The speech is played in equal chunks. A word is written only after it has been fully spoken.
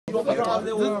Hello,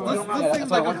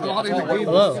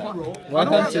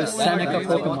 welcome to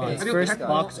SenePokemon's first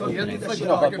box opening.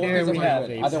 Here we have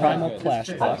a Primal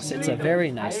Flash box. It's a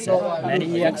very nice set, many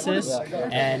EXs,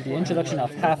 and the introduction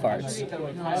of half arts.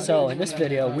 So in this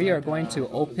video, we are going to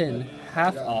open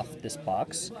half off this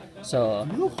box. So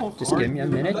just give me a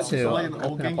minute to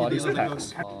open up all these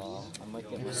packs.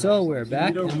 So we're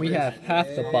back and we have half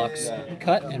the box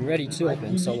cut and ready to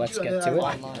open, so let's get to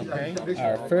it.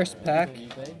 Our first pack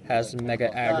has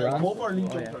Mega Aggron. Hopefully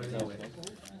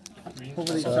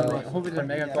the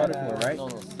Mega Gardevoir, right?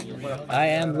 I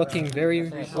am looking very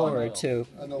forward to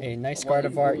a nice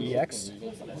Gardevoir EX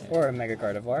or a Mega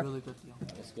Gardevoir.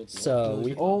 So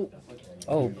we...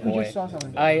 Oh boy,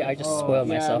 I just spoiled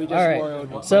myself.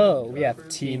 Alright, so we have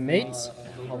Teammates,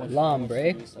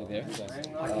 Lombre,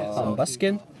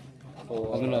 Buskin,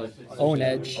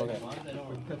 Onedge,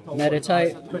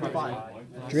 Meditite,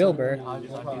 Drillbur,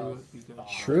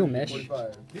 Shroomish,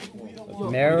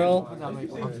 Meryl,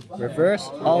 Reverse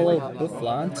Hollow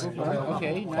Bufflant,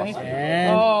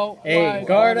 and a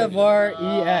Gardevoir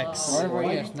EX.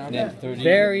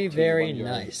 Very, very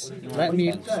nice. Let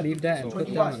me leave that and put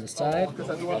them on the side.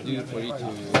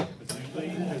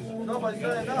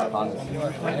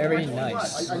 Very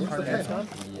nice.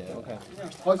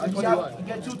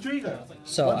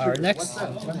 So our next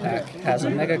pack has a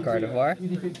Mega Gardevoir.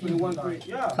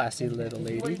 Classy little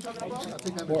lady.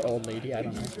 Or old lady, I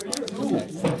don't know. Okay.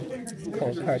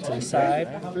 Cold card to the side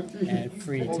and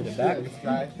free to the back.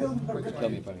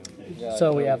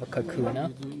 So we have a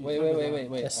Kakuna.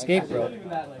 Escape Rope.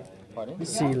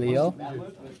 Celio,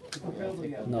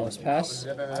 Nose Pass,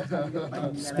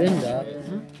 Spinda,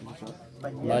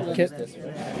 Mudkip,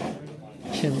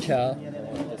 Chinchou,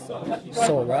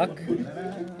 Solrock,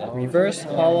 Reverse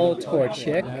Hollow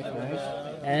Torchic,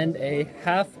 and a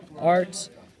Half Art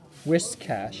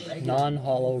Whiscash,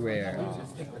 non-hollow rare.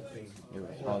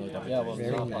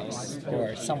 Very nice,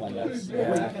 or somewhat nice.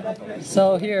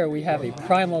 So here we have a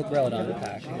Primal Groudon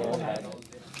pack.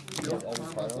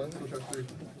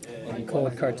 And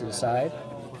code card to the side,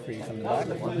 free from the back.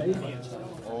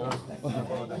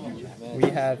 We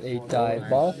have a Dive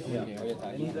Ball,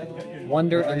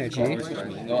 Wonder Energy,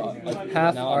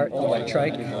 Half Art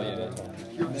Electrike,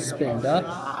 Spinda,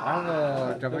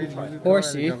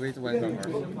 Horsey,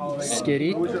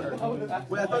 Skitty,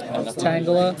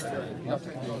 Tangela,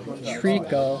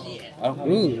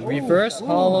 Trico, Reverse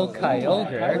Hollow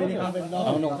Kyogre,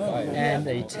 and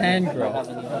a Tangrowth,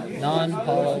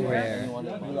 non-hollow rare.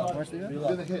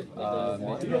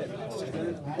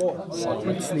 So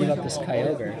let's leave up this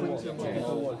Kyogre.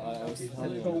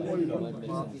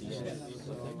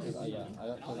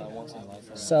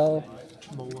 So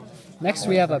next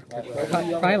we have a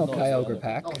Primal Kyogre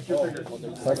pack.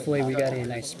 Hopefully we get a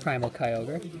nice Primal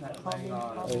Kyogre.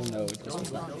 Oh no, this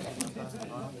was not.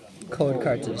 Code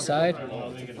card to the side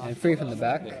and free from the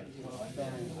back.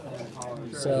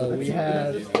 So we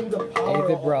have a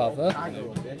Vibrava,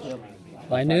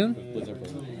 Linoon,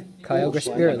 Kyogre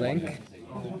Spirit Link,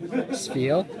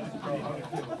 Spheal,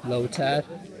 Lotad,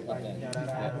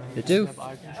 Bidoof,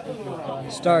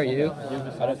 Staryu,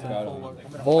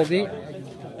 Volbeat,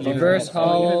 Reverse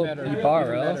Hollow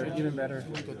Ibaro,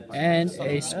 and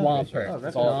a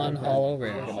Swampert, non-hollow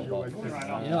rare.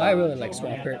 You know, I really like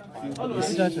Swampert.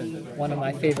 It's one of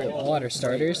my favorite water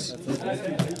starters.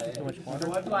 Too much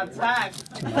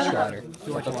water.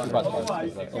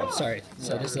 Oh, sorry.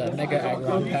 So this is a Mega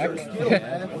Aggron pack.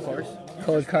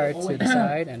 Code card to the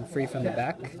side and free from the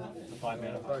back.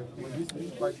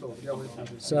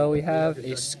 So we have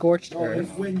a Scorched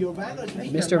Earth,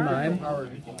 Mr. Mime,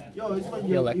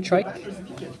 Electrike,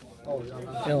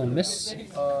 Ilmiss,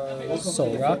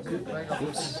 Solrock,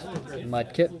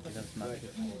 Mudkip,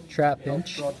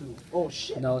 Trapinch,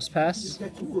 Nose Pass,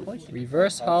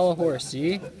 Reverse Hollow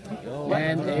Horsey,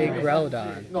 and a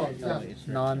Groudon,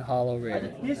 non-hollow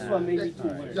rare.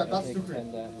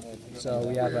 So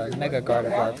we have a Mega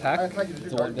Gardevoir pack.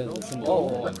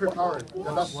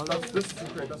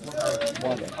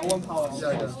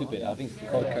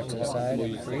 Code card to the side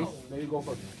and free.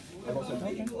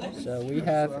 So we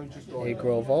have a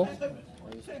Grovo,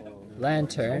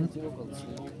 Lantern,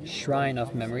 Shrine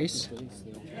of Memories,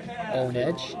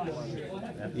 Onedge,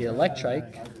 the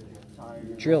Electrike,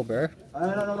 Drillbur,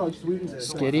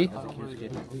 Skitty,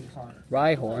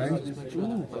 Rhyhorn,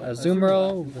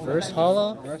 Azumarill, Reverse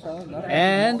Hollow,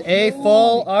 and a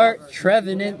Full Art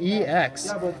Trevenant EX.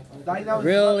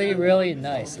 Really, really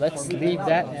nice. Let's leave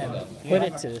that and put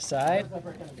it to the side.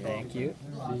 Thank you.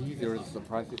 There's a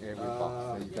surprise in every box,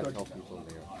 so you can tell people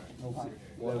there.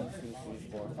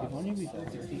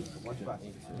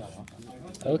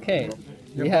 Okay,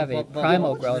 we have a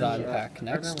Primal Groudon pack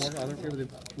next.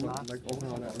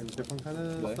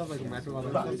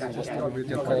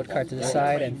 Cold card to the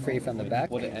side and free from the back.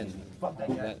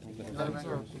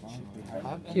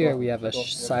 Here we have a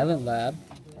Silent Lab,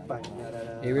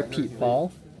 a Repeat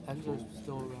Ball,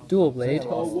 Dual Blade,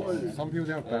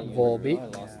 Volbeat,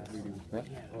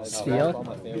 Steel,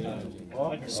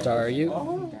 Staryu,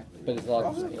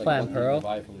 Clamperl,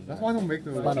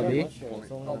 Funnelby,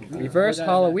 Reverse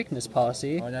Hollow Weakness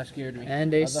Policy, and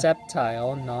a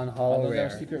Sceptile non-hollow rare. I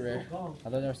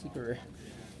thought they were secret rare.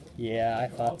 Yeah, I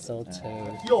thought so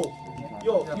too.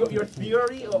 Your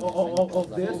theory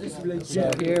of this is like.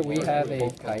 So here we have a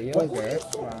Kyogre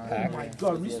pack.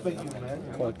 God, respect you, man.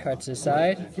 Cold card to the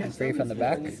side, and free from the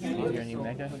back.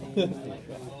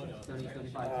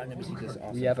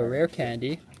 We have a Rare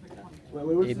Candy, a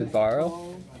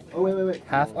Bibaro,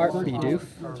 Half Art Bidoof,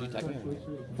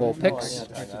 Vulpix,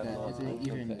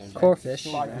 Corphish,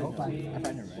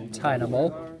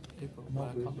 Tynamo,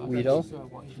 Weedle,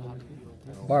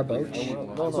 Barboach,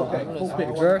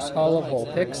 Reverse Hollow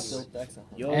Vulpix,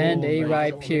 and a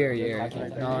Rhyperior,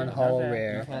 non-hollow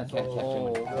rare.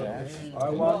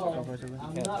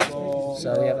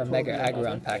 So we have a Mega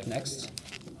Aggron pack next.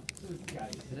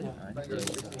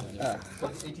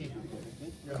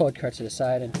 Cold card to the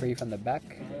side and free from the back.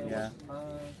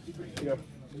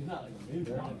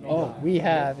 Oh, we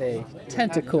have a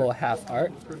Tentacool half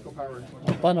art,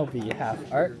 a Funnelby half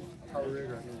art,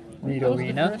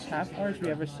 Nidorina, First half arts we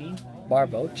ever seen.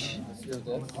 Barboach,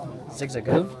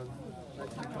 Zigzagoon,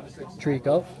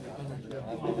 Trico,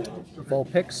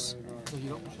 Vulpix,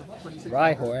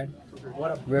 Rhyhorn,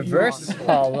 Reverse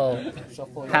Hollow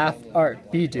half art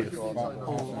Bidoof,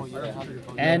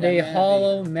 and a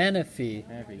Hollow Manaphy.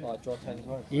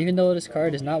 Even though this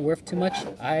card is not worth too much,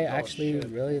 I actually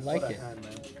really like it.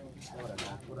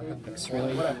 Looks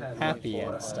really happy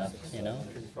and stuff, you know?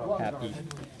 Happy.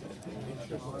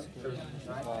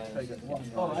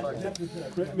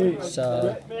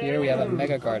 So here we have a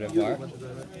Mega Gardevoir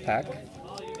pack.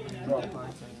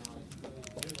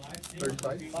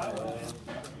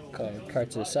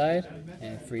 Card to the side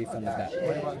and free from the back.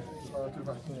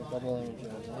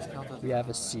 We have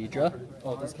a Seadra,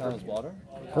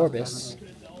 Corvus,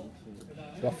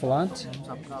 Rufflant,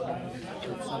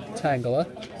 Tangela,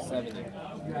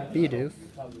 Bidoof,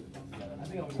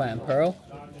 Clamperl,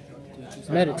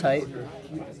 Meditite,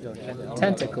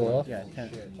 Tentacool,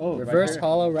 Reverse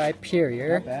Hollow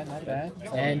Rhyperior,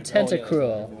 and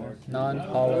Tentacruel,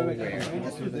 non-hollow rare.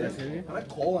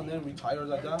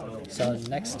 So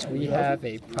next we have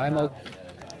a Primal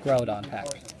Groudon pack.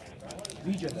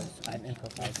 I'm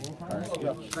improvising cards.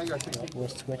 We'll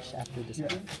switch after this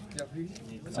one.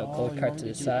 So cold card to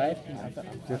the side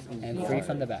and free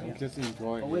from the back.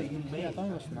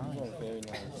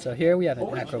 So here we have an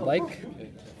Acrobike,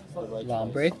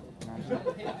 Lombre,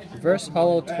 Reverse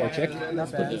Hollow Torchic,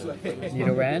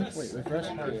 Nidoran,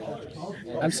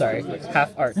 I'm sorry,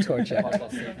 Half Art Torchic,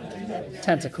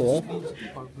 Tentacool,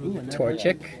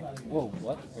 Torchic,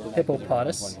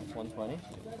 Hippopotas,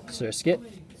 Surskit,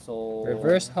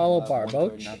 Reverse Hollow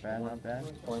Barboach,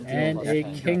 and a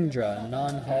Kingdra,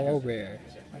 non-hollow rare.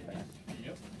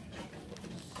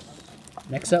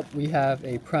 Next up we have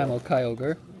a Primal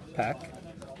Kyogre pack.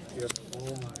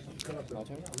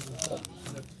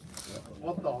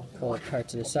 Pull a card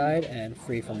to the side and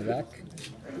free from the back.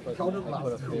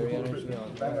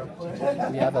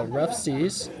 We have a Rough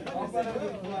Seas,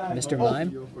 Mr.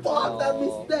 Mime,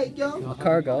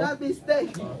 Cargo,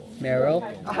 Meryl,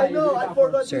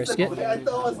 Surskit,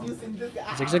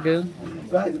 Zigzagoon,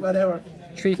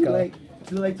 Trico,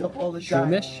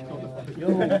 Shroomish,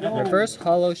 Reverse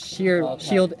Hollow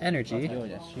Shield Energy,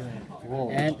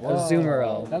 and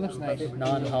Azumarill,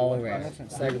 non-hollow rare.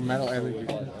 It's like metal energy.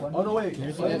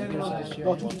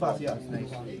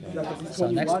 So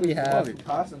next we have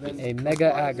a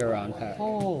Mega Aggron pack.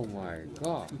 Oh my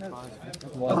god.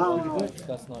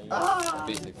 That's not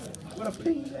basic.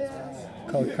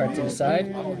 Code card to the side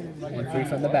and free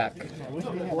from the back.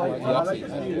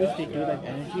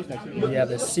 We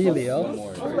have a Celio,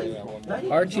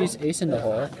 Archie's Ace in the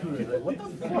Hole,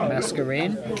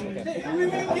 Masquerain,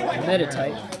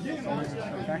 Meditite,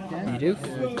 Bidoof,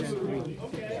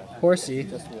 Horsey,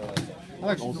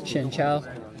 Chinchou,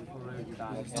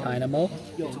 Tynamo,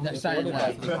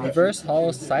 Reverse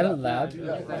Hollow Silent Lab,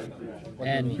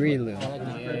 and Breloom,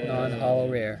 non-hollow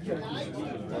rare.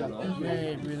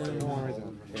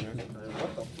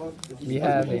 We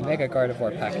have a Mega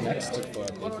Gardevoir pack next.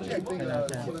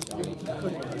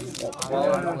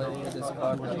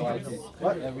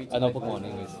 I know Pokemon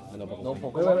anyways. I know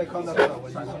Pokemon.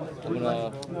 I'm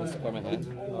gonna discard my hand.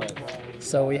 Alright.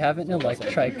 So we have an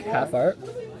Electrike half art,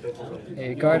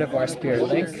 a Gardevoir Spirit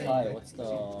Link, What's the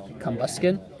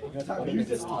Combuskin,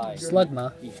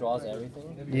 Slugma, he draws everything?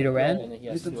 Nidoran, And then he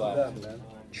has 2 items.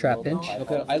 Trapinch,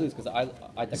 Okay, I lose because I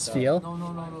Spheal,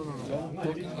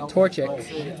 Torchic,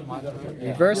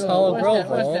 Reverse Hollow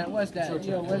Grovyle, What's that?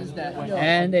 Yo, what is that? Yo,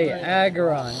 and a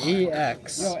Aggron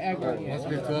EX. Aggro.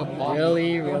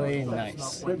 Really, really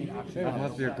nice. Must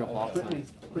be a good box.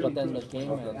 But then the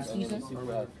game and then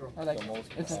Super have the most.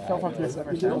 It's a self-up.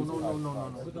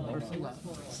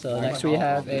 So next we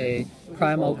have a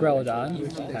Primal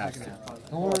Groudon pack.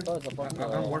 I'm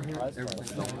working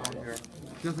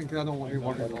Just in case I don't want to be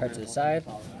working. Card to the side,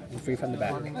 and free from the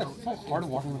back. It's so hard to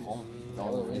walk on the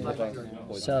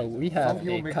phone. So we have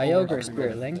a Kyogre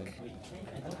Spirit Link,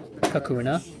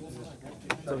 Kakuna,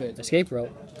 Escape Rope,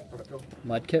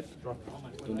 Mudkip,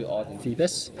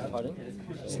 Phoebus,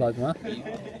 Slugma,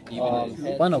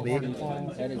 Bunnelby,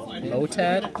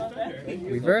 Lotad,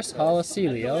 Reverse Holo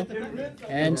Celio,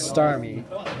 and Starmie,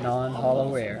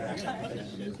 non-holo rare.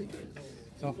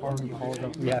 So far we called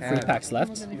up. We have 3 packs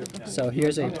left. So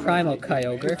here's a Primal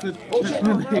Kyogre.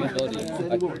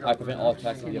 I prevent all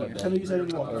attacks of the other day.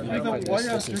 Why are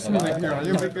you sitting right here? Are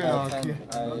you making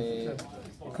a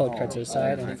Cold card to the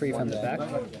side and free from the back.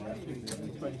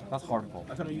 That's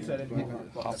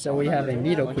hardcore. So we have a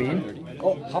Nidoqueen,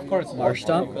 Half card is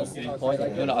Marshtomp, Half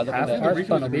Art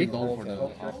Bunnelby,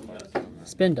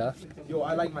 Spinda,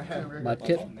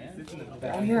 Mudkip,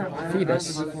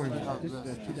 Phoebus,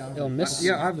 Ilmis,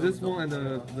 Yeah, I have this one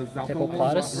and the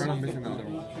Hippopotamus, one. I'm missing the other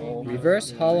one.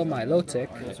 Reverse Holo Milotic,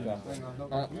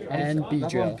 and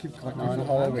Beedrill,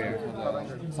 non-holo rare.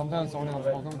 Sometimes only on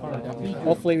Pokemon.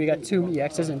 Hopefully we got 2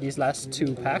 EXs in these last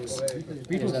 2 packs.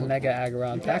 There's a Mega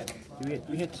Aggron pack.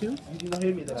 We had 2?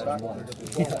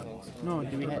 No,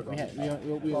 we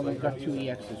got 2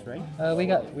 EXs, right? We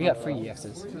got 3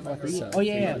 EXs. So, Oh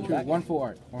yeah, true. 1 for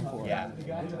art. 1 for art. yeah.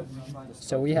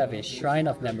 So we have a Shrine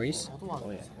of Memories,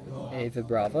 a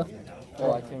Vibrava,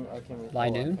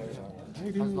 Linoon,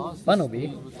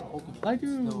 Bunnelby, I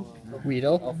do.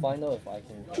 Weedle, I'll find out if I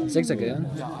can. Zigzagoon,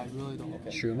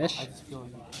 Shroomish,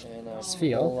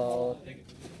 Spheal,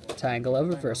 Tangela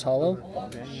Reverse Holo,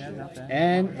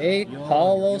 and a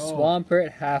Holo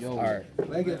Swampert half art.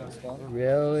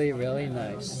 Really, really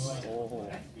nice.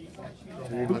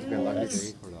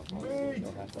 Let's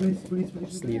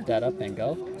sleeve that up and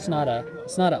go. It's not a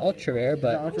ultra rare,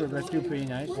 but That's still pretty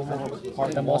nice.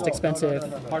 the most expensive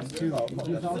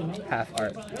half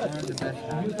art.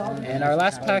 And our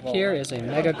last pack here is a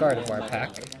Mega Gardevoir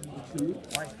pack.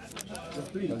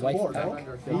 The white pack.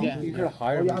 Yeah. You could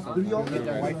hire me.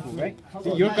 Right?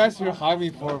 You guys should hire me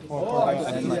for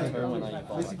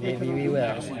Maybe we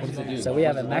will. So we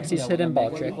have a Maxie's Hidden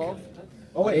Baldric,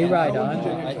 a Rhydon,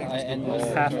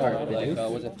 half art Bidoof,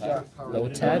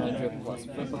 Lotad,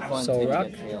 Solrock,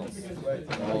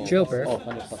 Drillbur,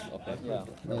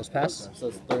 Nose Pass, So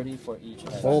it's 30 for each.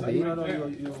 Volbeat,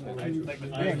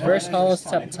 Reverse Holo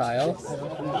Sceptile,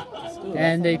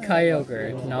 and a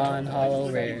Kyogre,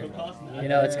 non-holo rare. You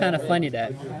know, it's kind of funny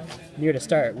that near the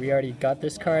start we already got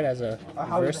this card as a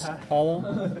reverse holo.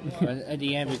 But at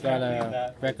the end, we got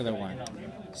a regular one.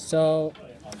 So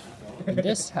in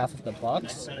this half of the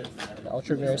box, the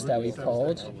ultra rares that we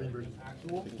pulled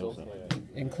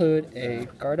include a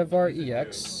Gardevoir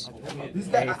EX,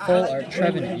 a Full Art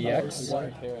Trevin EX,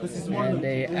 and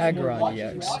a Aggron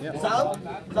EX.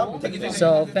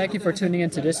 So thank you for tuning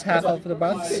into this half of the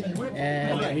box,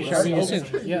 and we shall see you soon.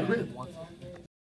 Yeah.